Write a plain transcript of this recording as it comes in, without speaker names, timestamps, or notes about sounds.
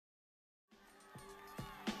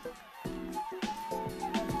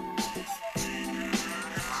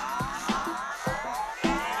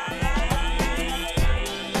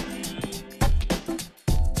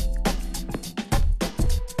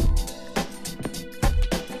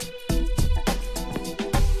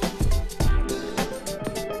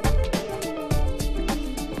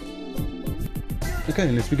Okay,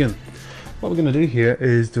 let's begin. What we're going to do here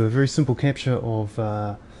is do a very simple capture of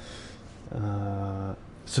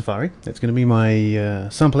Safari. That's going to be my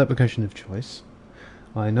sample application of choice.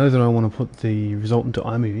 I know that I want to put the result into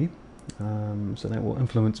iMovie, so that will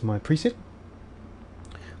influence my preset.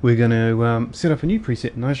 We're going to set up a new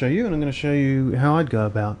preset in iShowU, and I'm going to show you how I'd go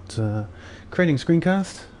about creating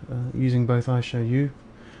Screencast using both iShowU,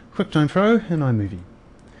 QuickTime Pro and iMovie.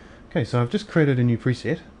 Okay, so I've just created a new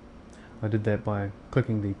preset. I did that by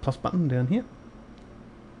clicking the plus button down here.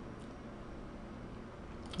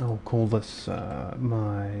 I'll call this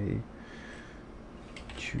my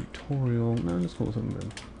tutorial. No, let's call it something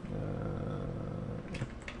good.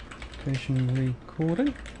 Application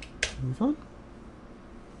recording. Move on.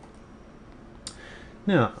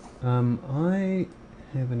 Now, I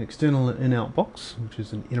have an external in-out box, which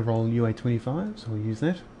is an Interroll UA25, so I'll use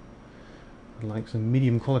that. I'd like some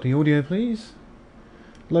medium quality audio, please.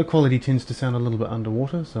 Low quality tends to sound a little bit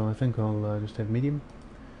underwater, so I think I'll just have medium.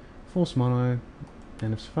 Force mono,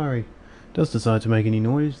 and if Safari does decide to make any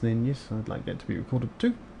noise, then yes, I'd like that to be recorded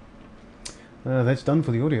too. That's done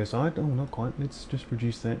for the audio side. Oh, not quite. Let's just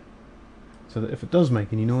reduce that so that if it does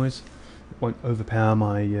make any noise, it won't overpower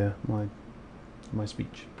my my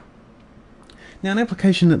speech. Now, an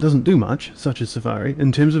application that doesn't do much, such as Safari,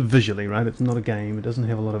 in terms of visually, right? It's not a game. It doesn't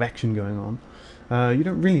have a lot of action going on. You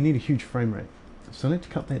don't really need a huge frame rate. So let's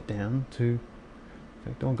cut that down to, in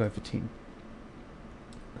fact, I'll go for 10.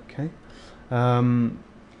 Okay. I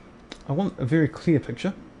want a very clear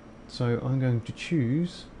picture, so I'm going to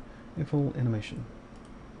choose Apple Animation.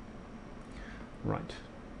 Right.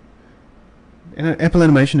 Apple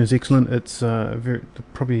Animation is excellent. It's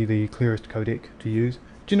probably the clearest codec to use.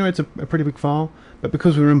 Generates a pretty big file, but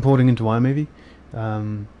because we're importing into iMovie,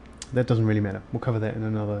 that doesn't really matter. We'll cover that in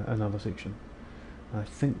another section. I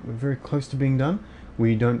think we're very close to being done.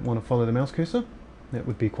 We don't want to follow the mouse cursor. That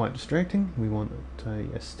would be quite distracting. We want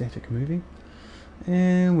a static movie.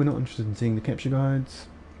 And we're not interested in seeing the capture guides.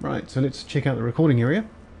 Right, so let's check out the recording area.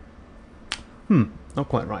 Not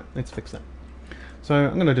quite right. Let's fix that. So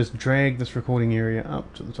I'm going to just drag this recording area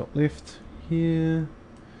up to the top left here.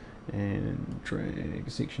 And drag a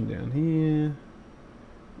section down here.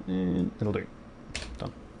 And it'll do.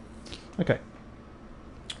 Done. Okay.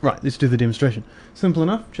 Right, let's do the demonstration. Simple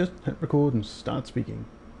enough, just hit record and start speaking.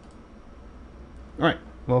 Alright,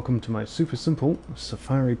 welcome to my super simple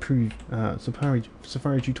Safari tutorial.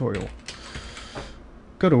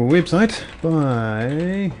 Go to a website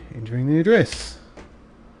by entering the address.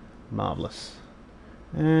 Marvellous.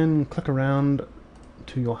 And click around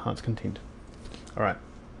to your heart's content. Alright.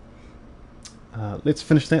 Let's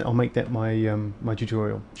finish that. I'll make that my my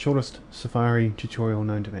tutorial. Shortest Safari tutorial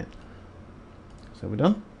known to man. So we're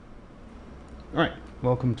done. Alright,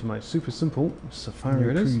 welcome to my super simple Safari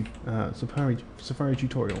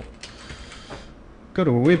tutorial. Go to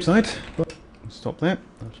a website, but stop that.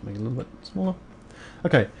 I'll just make it a little bit smaller.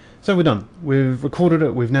 Okay, so we're done. We've recorded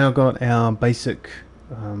it. We've now got our basic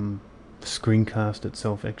screencast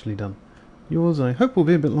itself actually done. Yours, I hope, will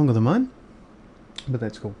be a bit longer than mine, but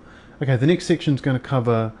that's cool. Okay, the next section is going to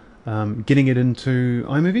cover getting it into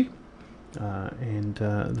iMovie and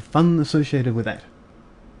the fun associated with that.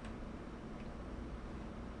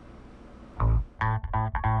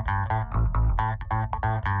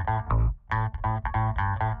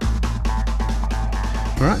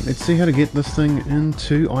 Alright, let's see how to get this thing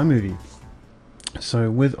into iMovie.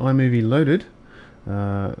 So with iMovie loaded,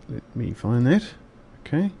 let me find that.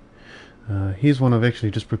 Okay, here's one I've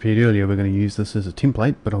actually just prepared earlier. We're going to use this as a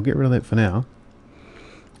template, but I'll get rid of that for now.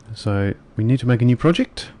 So we need to make a new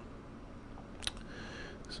project.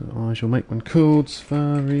 So I shall make one called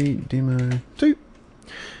Safari Demo 2.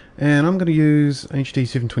 And I'm going to use HD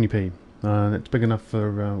 720p. That's big enough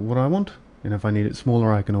for what I want, and if I need it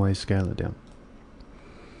smaller I can always scale it down.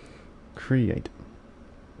 Create.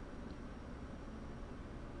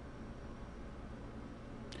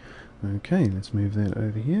 Okay, let's move that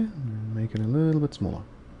over here and make it a little bit smaller.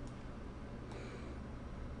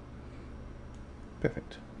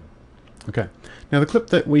 Perfect. Okay, now the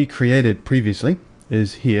clip that we created previously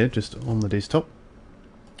is here, just on the desktop.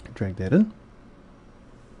 Drag that in.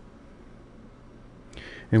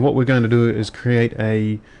 And what we're going to do is create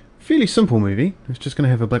a fairly simple movie. It's just going to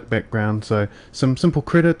have a black background, so some simple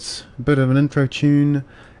credits, a bit of an intro tune,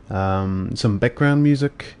 some background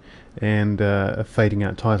music, and a fading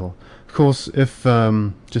out title. Of course, if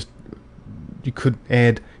just you could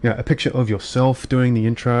add a picture of yourself doing the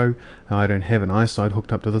intro. I don't have an iSight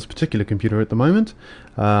hooked up to this particular computer at the moment,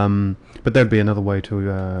 but that'd be another way to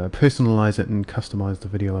personalize it and customize the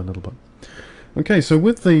video a little bit. Okay, so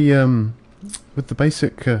with the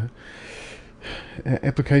basic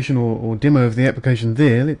application or demo of the application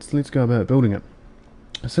there, let's go about building it.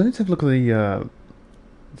 So let's have a look at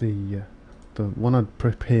the one I'd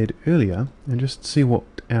prepared earlier and just see what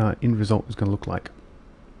our end result is going to look like.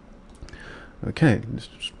 Okay, let's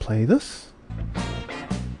just play this.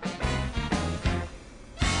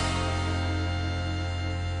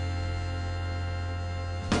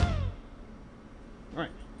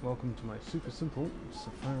 Alright, welcome to my super simple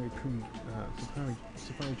Safari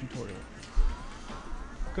tutorial.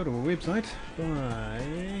 Go to a website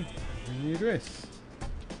by the address.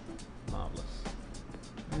 Marvelous.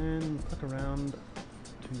 And click around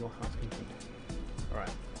to your heart's content. Alright.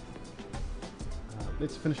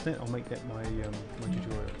 Let's finish that. I'll make that my my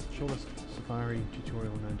tutorial. Shortest Safari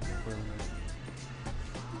tutorial known to me.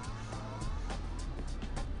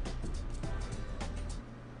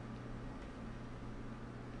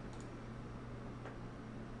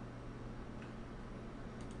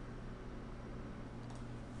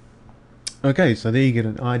 Okay, so there you get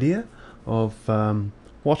an idea of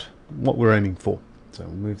what we're aiming for. So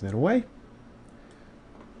we'll move that away.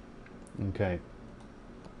 Okay.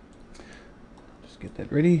 Just get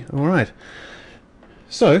that ready. Alright.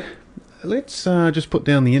 So let's just put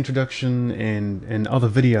down the introduction and other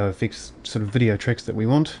video effects, sort of video tracks that we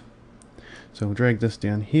want. So we'll drag this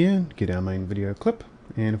down here, get our main video clip,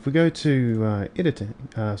 and if we go to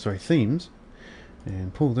themes,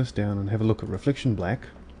 and pull this down and have a look at reflection black,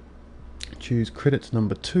 choose credits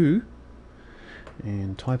number 2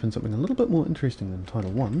 and type in something a little bit more interesting than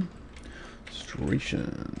title 1. Safari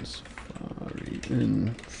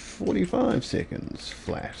in 45 seconds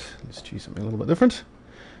flat. Let's choose something a little bit different.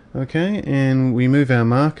 Okay, and we move our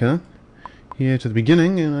marker here to the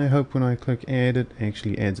beginning, and I hope when I click add it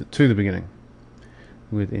actually adds it to the beginning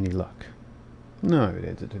with any luck. No, it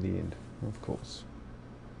adds it to the end, of course.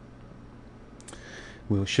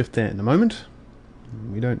 We'll shift that in a moment.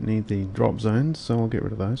 We don't need the drop zones, so I'll get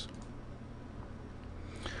rid of those.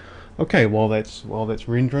 Okay, while that's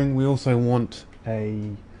rendering, we also want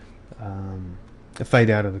a fade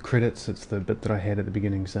out of the credits. It's the bit that I had at the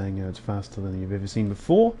beginning saying it's faster than you've ever seen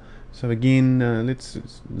before. So again, let's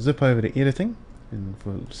zip over to editing, and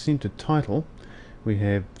for center title we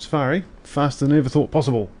have Safari, faster than ever thought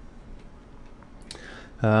possible.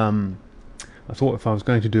 I thought if I was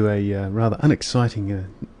going to do a rather unexciting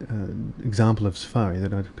example of Safari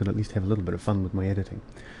that I could at least have a little bit of fun with my editing.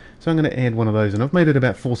 So I'm going to add one of those, and I've made it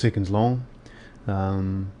about 4 seconds long.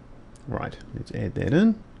 Right, let's add that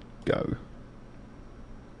in. Go.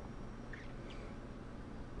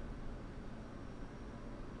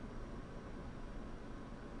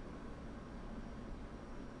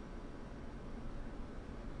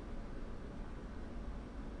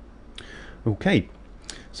 Okay.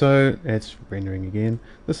 So it's rendering again.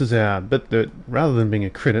 This is our bit that, rather than being a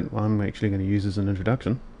credit, I'm actually going to use as an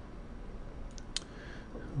introduction.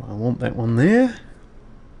 I want that one there,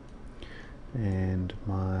 and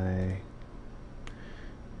my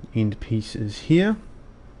end piece is here.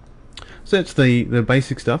 So that's the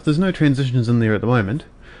basic stuff. There's no transitions in there at the moment.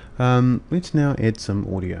 Let's now add some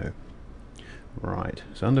audio. Right,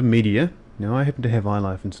 so under media, now I happen to have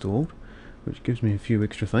iLife installed, which gives me a few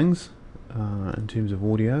extra things in terms of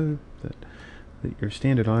audio that your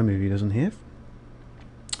standard iMovie doesn't have.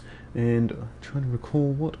 And I'm trying to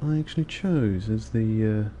recall what I actually chose as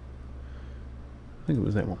the I think it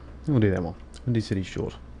was that one. We'll do that one. Windy City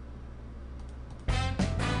Short.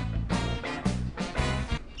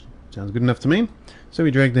 Sounds good enough to me. So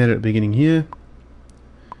we drag that at the beginning here,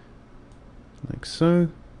 like so.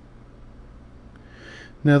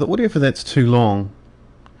 Now the audio for that's too long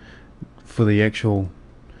for the actual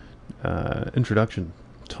introduction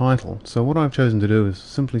title, so what I've chosen to do is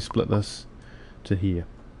simply split this to here,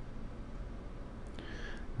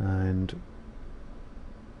 and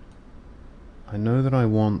I know that I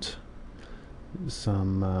want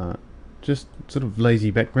some just sort of lazy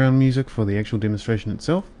background music for the actual demonstration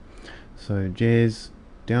itself, so jazz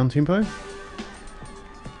down tempo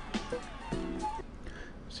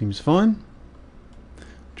seems fine.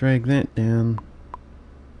 Drag that down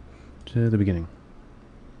to the beginning.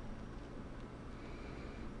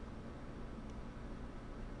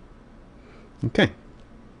 Okay,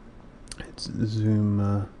 let's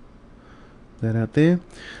zoom that out there.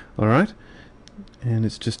 Alright, and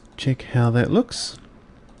let's just check how that looks.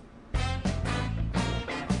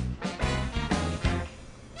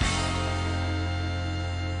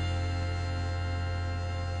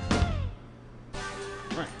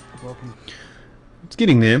 Right, welcome. It's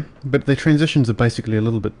getting there, but the transitions are basically a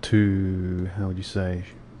little bit too, how would you say,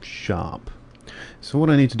 sharp. So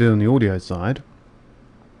what I need to do on the audio side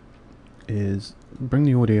is bring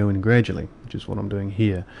the audio in gradually, which is what I'm doing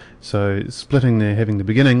here. So splitting there, having the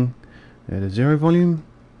beginning at a 0 volume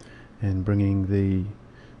and bringing the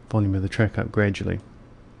volume of the track up gradually.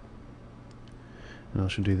 And I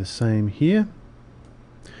should do the same here.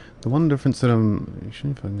 The one difference that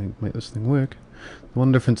actually, if I can make this thing work, the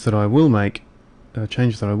one difference that I will make,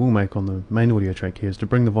 change that I will make on the main audio track here is to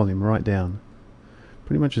bring the volume right down,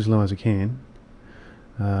 pretty much as low as I can,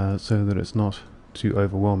 so that it's not too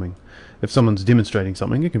overwhelming. If someone's demonstrating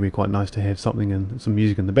something, it can be quite nice to have something in some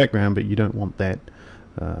music in the background, but you don't want that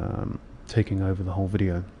taking over the whole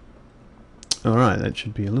video. Alright, that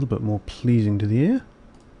should be a little bit more pleasing to the ear.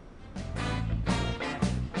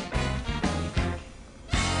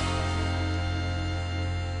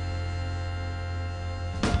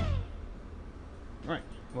 Right,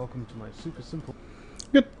 welcome to my super simple.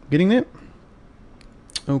 Good, getting there.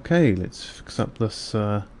 Okay, let's fix up this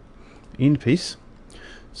end piece.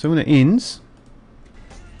 So when it ends,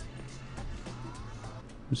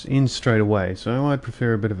 this ends straight away, so I'd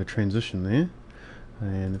prefer a bit of a transition there.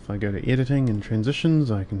 And if I go to editing and transitions,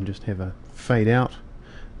 I can just have a fade out,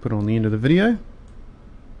 put on the end of the video.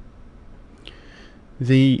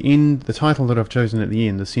 The title that I've chosen at the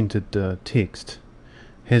end, the centered text,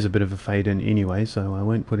 has a bit of a fade in anyway, so I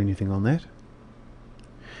won't put anything on that.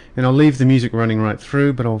 And I'll leave the music running right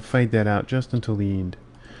through, but I'll fade that out just until the end.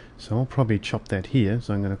 So I'll probably chop that here,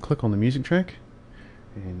 so I'm going to click on the music track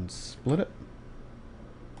and split it.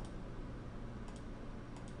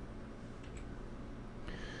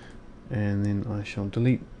 And then I shall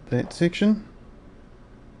delete that section.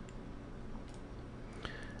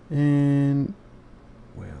 And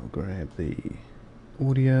we'll grab the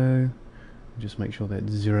audio and just make sure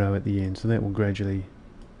that's 0 at the end, so that will gradually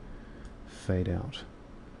fade out.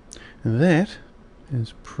 And that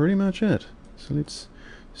is pretty much it. So let's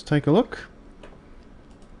take a look.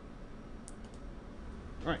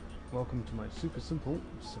 Right, welcome to my super simple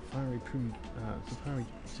Safari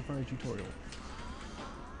tutorial.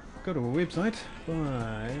 Go to a website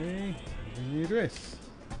by the address.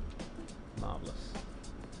 Marvelous.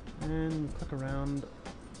 And click around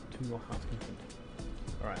to your heart's content.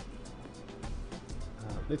 Alright.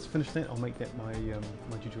 Let's finish that. I'll make that my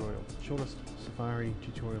my tutorial. Shortest Safari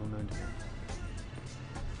tutorial known to man.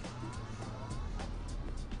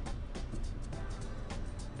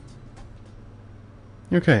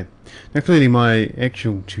 Okay, now clearly my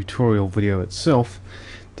actual tutorial video itself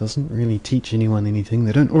doesn't really teach anyone anything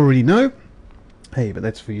they don't already know. Hey, but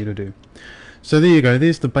that's for you to do. So there you go,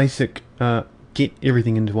 there's the basic get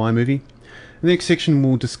everything into iMovie. The next section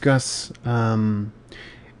will discuss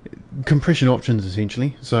compression options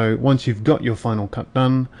essentially. So once you've got your final cut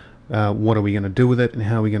done, what are we going to do with it and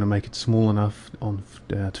how are we going to make it small enough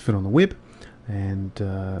to fit on the web, and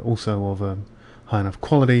also of a high enough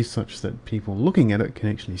quality such that people looking at it can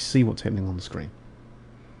actually see what's happening on the screen.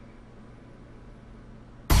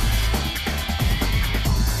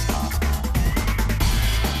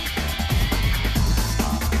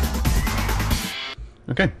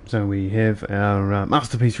 Okay, so we have our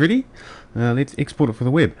masterpiece ready. Let's export it for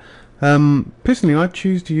the web. Personally, I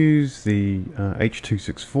choose to use the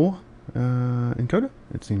H.264 encoder.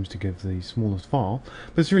 It seems to give the smallest file,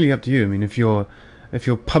 but it's really up to you. I mean, if you're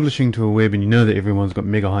publishing to a web and you know that everyone's got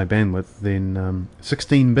mega high bandwidth, then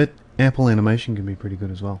 16-bit Apple animation can be pretty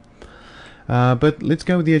good as well. But let's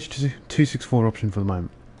go with the H.264 option for the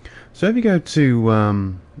moment. So if you go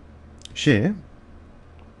to Share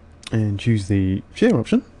and choose the Share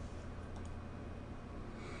option.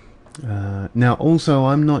 Now also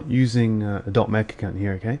I'm not using a .mac account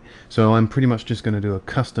here, okay? So I'm pretty much just going to do a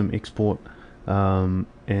custom export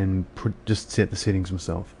and just set the settings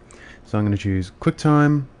myself. So I'm going to choose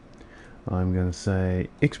QuickTime, I'm going to say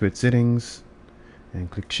Expert Settings, and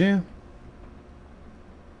click Share.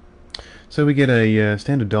 So we get a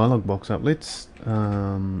standard dialog box up. Let's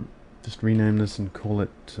just rename this and call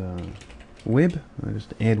it Web. I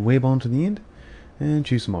just add Web onto the end and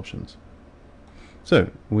choose some options. So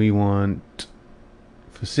we want,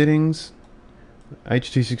 for settings,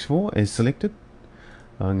 H.264 as selected.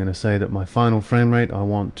 I'm going to say that my final frame rate I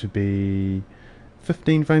want to be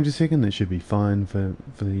 15 frames a second. That should be fine for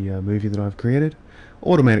the movie that I've created.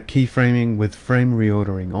 Automatic keyframing with frame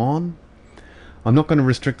reordering on. I'm not going to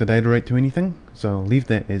restrict the data rate to anything, so I'll leave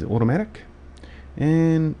that as automatic.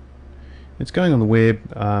 And it's going on the web.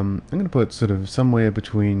 I'm going to put sort of somewhere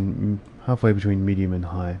between, halfway between medium and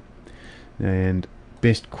high. And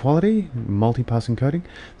best quality, multi-pass encoding.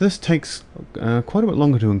 This takes quite a bit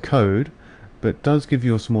longer to encode, but does give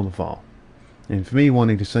you a smaller file. And for me,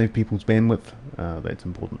 wanting to save people's bandwidth, that's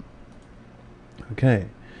important. Okay,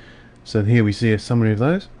 so here we see a summary of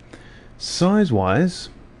those. Size wise,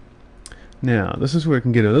 now this is where it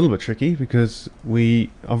can get a little bit tricky, because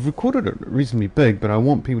I've recorded it reasonably big, but I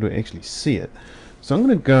want people to actually see it. So I'm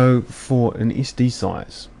going to go for an SD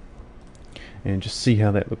size and just see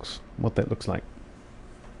how that looks, what that looks like.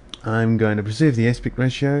 I'm going to preserve the aspect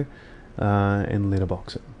ratio and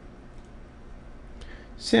letterbox it.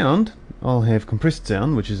 Sound, I'll have compressed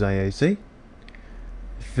sound, which is AAC.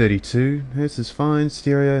 32 Hz is fine.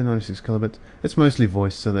 Stereo, 96 kilobits. It's mostly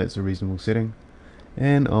voice, so that's a reasonable setting.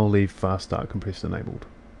 And I'll leave fast start compressed enabled.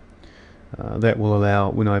 That will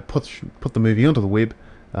allow, when I put the movie onto the web,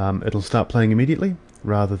 it'll start playing immediately,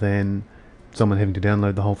 rather than someone having to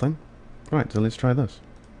download the whole thing. Right, so let's try this.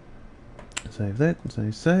 Save that, and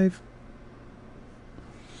say save.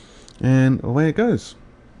 And away it goes.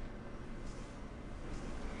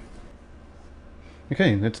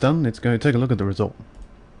 Okay, that's done. Let's go take a look at the result.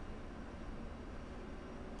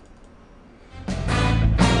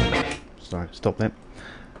 Sorry, stop that.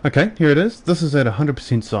 Okay, here it is. This is at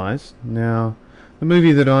 100% size. Now, the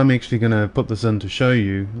movie that I'm actually going to put this in to show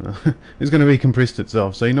you is going to be compressed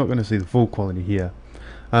itself, so you're not going to see the full quality here.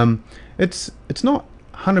 It's not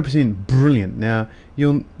 100% brilliant. Now,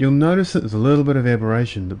 you'll notice that there's a little bit of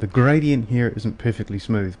aberration, that the gradient here isn't perfectly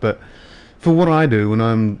smooth. But for what I do when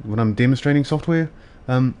I'm demonstrating software,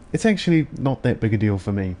 it's actually not that big a deal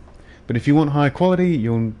for me. But if you want high quality,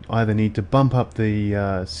 you'll either need to bump up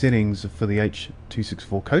the settings for the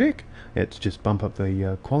H.264 codec. It's just bump up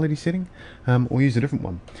the quality setting, or use a different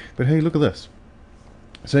one. But hey, look at this.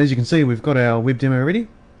 So as you can see, we've got our web demo ready,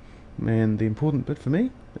 and the important bit for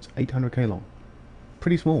me, it's 800k long.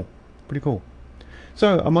 Pretty small, pretty cool.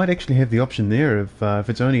 So I might actually have the option there of, if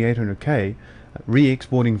it's only 800k,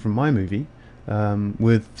 re-exporting from iMovie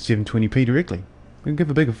with 720p directly. We can give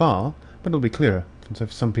a bigger file, but it'll be clearer. And so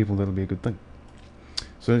for some people that'll be a good thing.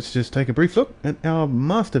 So let's just take a brief look at our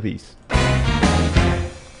masterpiece.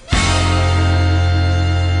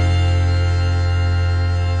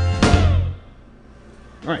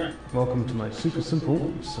 Alright, welcome to my super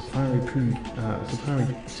simple Safari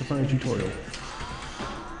tutorial.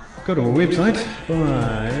 Go to our website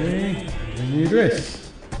by the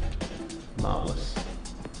address. Marvelous.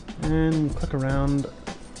 And click around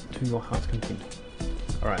to your heart's content.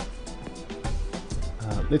 Alright.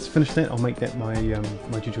 Let's finish that. I'll make that my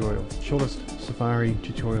my tutorial. Shortest Safari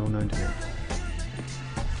tutorial known to man.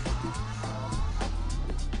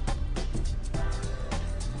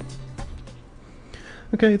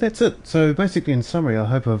 Okay, that's it. So basically, in summary, I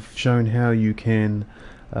hope I've shown how you can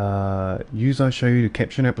use iShowU to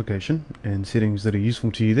capture an application and settings that are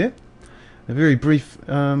useful to you there. A very brief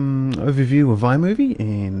overview of iMovie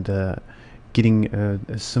and getting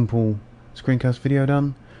a simple screencast video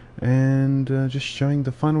done, and just showing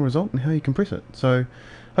the final result and how you compress it. So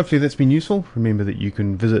hopefully that's been useful. Remember that you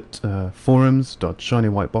can visit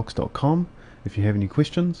forums.shinywhitebox.com if you have any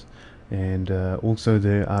questions, and also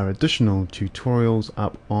there are additional tutorials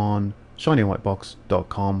up on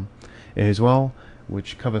shinywhitebox.com as well,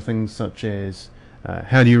 which cover things such as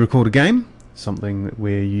how do you record a game, something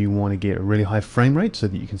where you want to get a really high frame rate so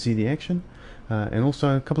that you can see the action, and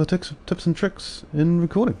also a couple of tips and tricks in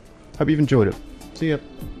recording. Hope you've enjoyed it. See ya.